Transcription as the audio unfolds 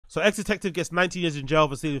So ex-detective gets 19 years in jail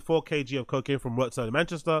for stealing 4 kg of cocaine from worksite in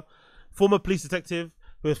Manchester. Former police detective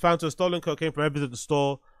who was found to have stolen cocaine from a visitor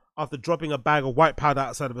store after dropping a bag of white powder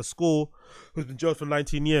outside of a school, who's been jailed for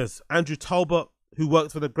 19 years. Andrew Talbot, who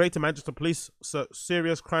worked for the Greater Manchester Police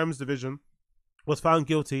Serious Crimes Division, was found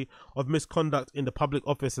guilty of misconduct in the public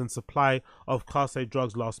office and supply of Class A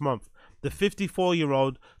drugs last month. The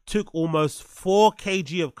 54-year-old took almost 4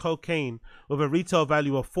 kg of cocaine with a retail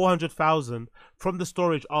value of 400,000 from the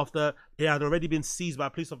storage after it had already been seized by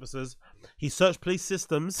police officers. He searched police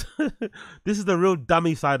systems. This is the real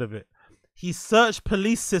dummy side of it. He searched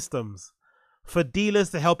police systems for dealers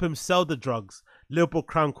to help him sell the drugs, Liverpool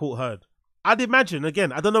Crown Court heard. I'd imagine,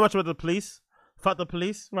 again, I don't know much about the police. Fuck the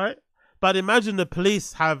police, right? But imagine the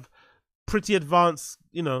police have pretty advanced,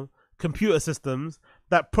 you know, computer systems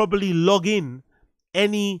that probably log in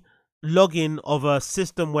any login of a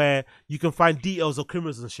system where you can find details of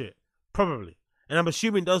criminals and shit. Probably. And I'm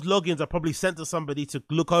assuming those logins are probably sent to somebody to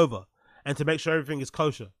look over and to make sure everything is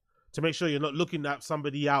kosher. To make sure you're not looking at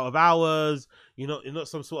somebody out of hours, you're not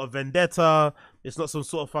some sort of vendetta, it's not some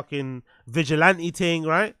sort of fucking vigilante thing,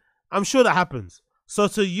 right? I'm sure that happens. So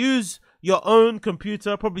to use your own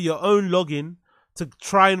computer, probably your own login, to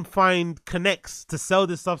try and find connects to sell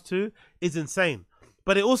this stuff to is insane.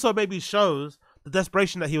 But it also maybe shows the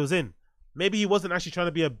desperation that he was in. Maybe he wasn't actually trying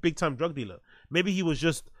to be a big-time drug dealer. Maybe he was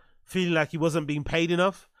just feeling like he wasn't being paid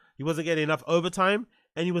enough, he wasn't getting enough overtime,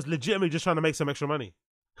 and he was legitimately just trying to make some extra money.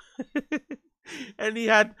 And he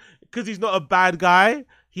had, because he's not a bad guy,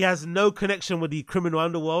 he has no connection with the criminal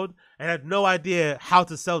underworld and had no idea how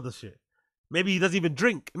to sell the shit. Maybe he doesn't even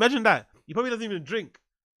drink. Imagine that. He probably doesn't even drink.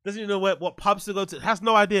 Doesn't even know what pubs to go to. Has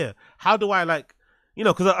no idea. How do I, like,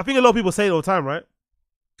 because I think a lot of people say it all the time, right?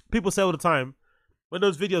 People say all the time when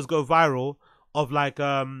those videos go viral of like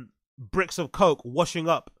bricks of coke washing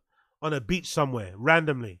up on a beach somewhere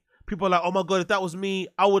randomly. People are like, oh my God, if that was me,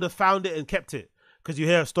 I would have found it and kept it. Because you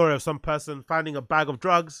hear a story of some person finding a bag of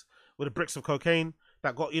drugs with the bricks of cocaine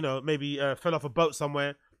that got, maybe fell off a boat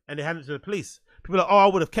somewhere and they handed it to the police. People are like, oh, I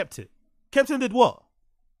would have kept it. Kept it and did what?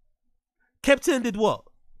 Kept it and did what?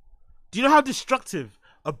 Do you know how destructive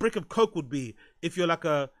a brick of coke would be if you're like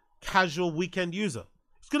a casual weekend user?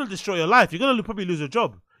 It's going to destroy your life. You're going to probably lose your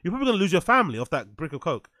job. You're probably going to lose your family off that brick of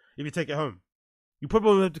coke if you take it home. You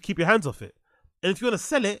probably won't have to keep your hands off it. And if you want to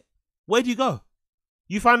sell it, where do you go?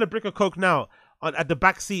 You find a brick of coke now at the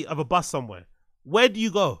back seat of a bus somewhere. Where do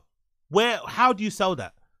you go? How do you sell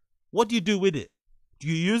that? What do you do with it? Do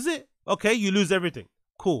you use it? Okay, you lose everything.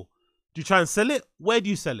 Cool. Do you try and sell it? Where do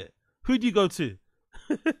you sell it? Who do you go to?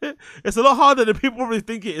 It's a lot harder than people probably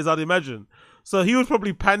think it is, I'd imagine. So he was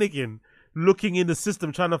probably panicking, looking in the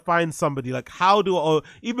system, trying to find somebody. Like, or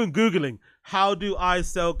even Googling, how do I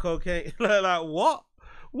sell cocaine? Like, what?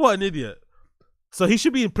 What an idiot. So he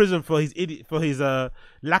should be in prison for his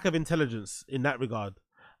lack of intelligence in that regard,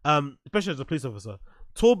 especially as a police officer.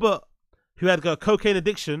 Talbot, who had a cocaine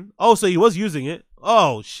addiction, so he was using it.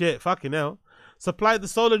 Oh shit, fucking hell. Supplied the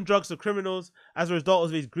stolen drugs to criminals. As a result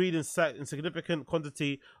of his greed, and significant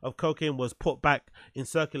quantity of cocaine was put back in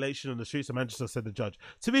circulation on the streets of Manchester, said the judge.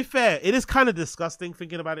 To be fair, it is kind of disgusting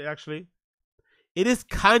thinking about it, actually. It is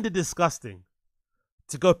kind of disgusting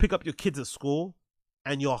to go pick up your kids at school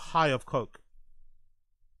and you're high of coke.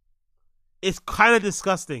 It's kind of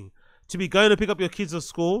disgusting to be going to pick up your kids at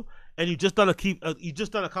school and you just done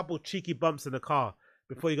a couple cheeky bumps in the car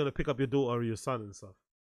before you're going to pick up your daughter or your son and stuff.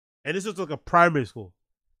 And this is like a primary school.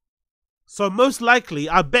 So most likely,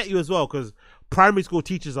 I bet you as well, because primary school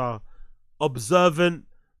teachers are observant,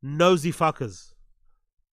 nosy fuckers.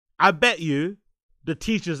 I bet you the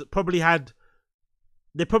teachers probably had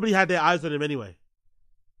their eyes on him anyway.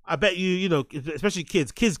 I bet you, especially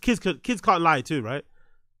kids. Kids can't lie too, right?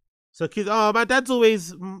 So kids, my dad's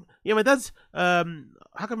always, my dad's, how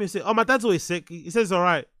come you say, my dad's always sick. He says it's all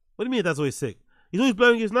right. What do you mean your dad's always sick? He's always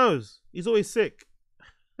blowing his nose. He's always sick.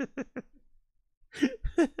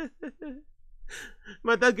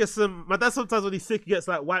 My dad sometimes when he's sick, he gets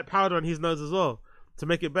like white powder on his nose as well to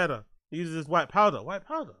make it better. He uses this white powder. White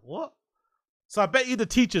powder? What? So I bet you the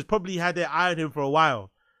teachers probably had their eye on him for a while.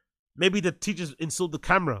 Maybe the teachers installed the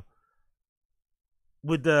camera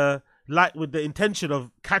with the intention of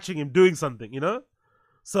catching him doing something,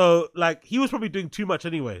 So like he was probably doing too much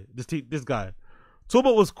anyway. This guy.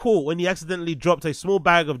 Talbot was caught when he accidentally dropped a small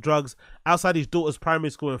bag of drugs outside his daughter's primary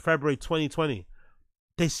school in February 2020.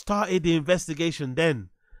 They started the investigation then.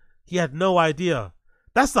 He had no idea.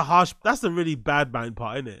 That's the really bad mind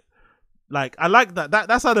part, isn't it? Like, I like that.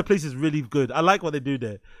 That's how the police is really good. I like what they do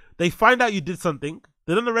there. They find out you did something.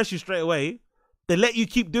 They don't arrest you straight away. They let you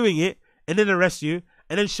keep doing it and then arrest you.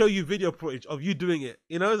 and then show you video footage of you doing it.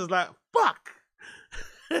 You know, it's just like, fuck.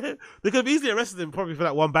 They could have easily arrested him probably for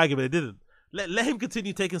that one bagging, but they didn't. Let him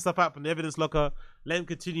continue taking stuff out from the evidence locker. Let him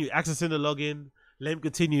continue accessing the login. Let him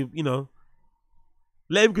continue, you know.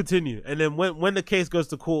 Let him continue. And then when the case goes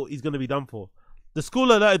to court, he's going to be done for. The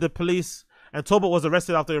school alerted the police, and Talbot was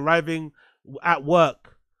arrested after arriving at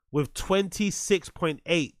work with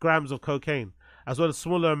 26.8 grams of cocaine, as well as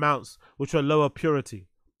smaller amounts, which were lower purity.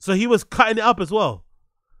 So he was cutting it up as well.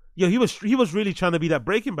 Yo, he was really trying to be that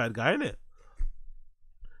Breaking Bad guy, innit?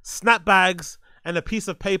 Snap bags and a piece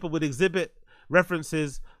of paper with exhibit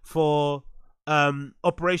references for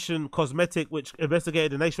Operation Cosmetic, which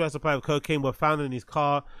investigated the nationwide supply of cocaine, were found in his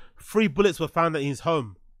car. 3 bullets were found in his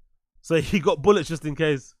home. So he got bullets just in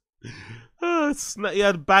case. He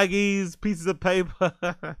had baggies, pieces of paper.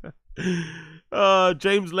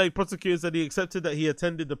 James Lake, prosecutor, said he accepted that he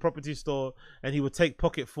attended the property store and he would take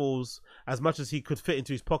pocketfuls as much as he could fit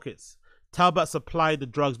into his pockets. Talbot supplied the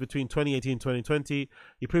drugs between 2018 and 2020.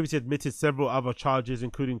 He previously admitted several other charges,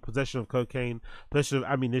 including possession of cocaine, possession of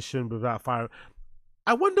ammunition without fire.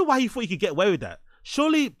 I wonder why he thought he could get away with that.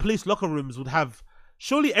 Surely police locker rooms would have...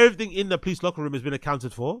 Surely everything in the police locker room has been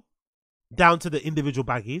accounted for, down to the individual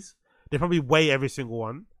baggies. They probably weigh every single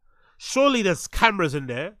one. Surely there's cameras in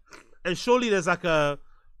there, and surely there's like a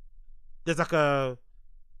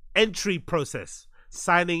entry process,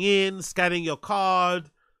 signing in, scanning your card.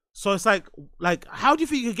 So it's like how do you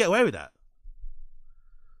think you could get away with that?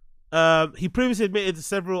 He previously admitted to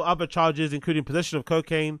several other charges, including possession of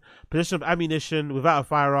cocaine, possession of ammunition without a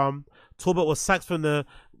firearm. Talbot was sacked from the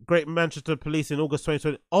Great Manchester Police in August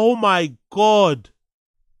 2020. Oh my God.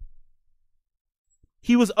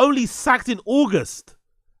 He was only sacked in August.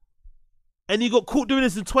 And he got caught doing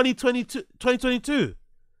this in 2022.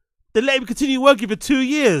 They let him continue working for 2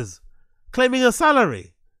 years, claiming a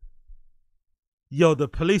salary. Yo, the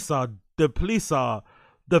police are real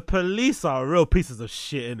pieces of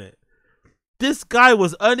shit, innit? This guy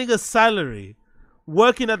was earning a salary,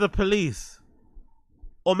 working at the police,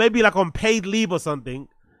 or maybe like on paid leave or something,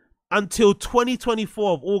 until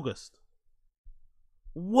 2024 of August.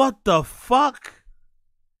 What the fuck?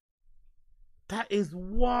 That is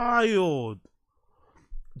wild.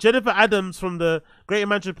 Jennifer Adams from the Greater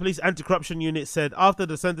Manchester Police Anti-Corruption Unit said after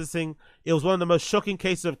the sentencing, it was one of the most shocking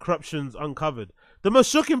cases of corruptions uncovered. The most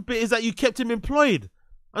shocking bit is that you kept him employed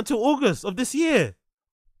until August of this year.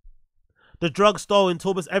 The drug stole in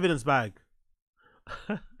Talbot's evidence bag.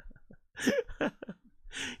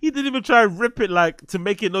 He didn't even try and rip it like to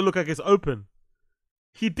make it not look like it's open.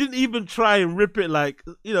 He didn't even try and rip it like,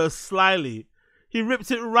 you know, slyly. He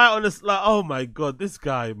ripped it right on us. Like, oh my God, this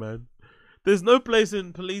guy, man. There's no place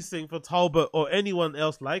in policing for Talbot or anyone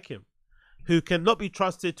else like him, who cannot be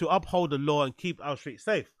trusted to uphold the law and keep our streets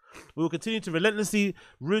safe. We will continue to relentlessly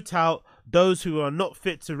root out those who are not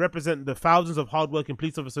fit to represent the thousands of hardworking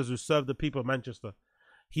police officers who serve the people of Manchester.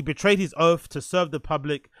 He betrayed his oath to serve the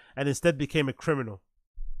public and instead became a criminal.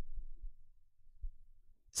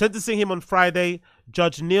 Sentencing him on Friday,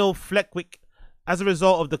 Judge Neil Fleckwick, as a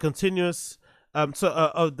result of the continuous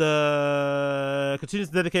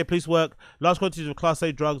dedicated police work, large quantities of Class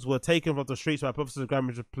A drugs were taken from the streets by officers of Greater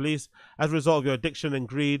Manchester Police. As a result of your addiction and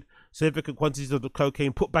greed, significant quantities of the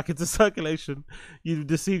cocaine put back into circulation. You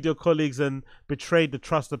deceived your colleagues and betrayed the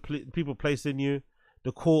trust that people placed in you.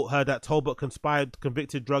 The court heard that Talbot conspired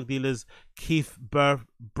convicted drug dealers Keith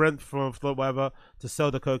Brentford, whatever, to sell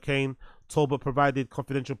the cocaine. Talbot provided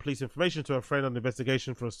confidential police information to a friend on the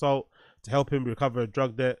investigation for assault to help him recover a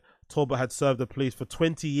drug debt. Talbot had served the police for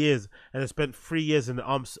 20 years and had spent 3 years in the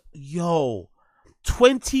arms. Yo,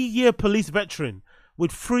 20-year police veteran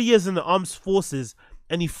with 3 years in the armed forces,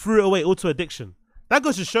 and he threw it away all to addiction. That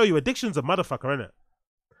goes to show you addiction's a motherfucker, innit?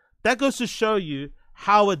 That goes to show you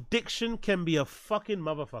how addiction can be a fucking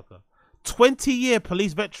motherfucker. 20-year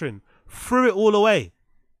police veteran threw it all away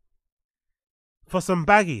for some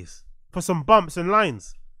baggies, for some bumps and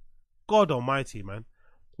lines. God almighty, man.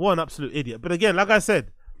 What an absolute idiot. But again, like I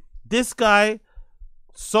said, this guy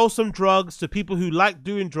sold some drugs to people who like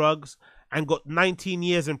doing drugs and got 19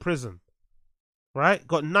 years in prison. Right?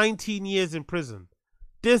 Got 19 years in prison.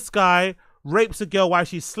 This guy rapes a girl while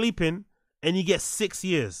she's sleeping and he gets 6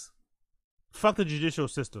 years. Fuck the judicial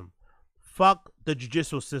system. Fuck the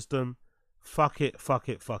judicial system. Fuck it, fuck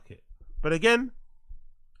it, fuck it. But again,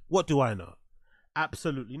 what do I know?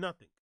 Absolutely nothing.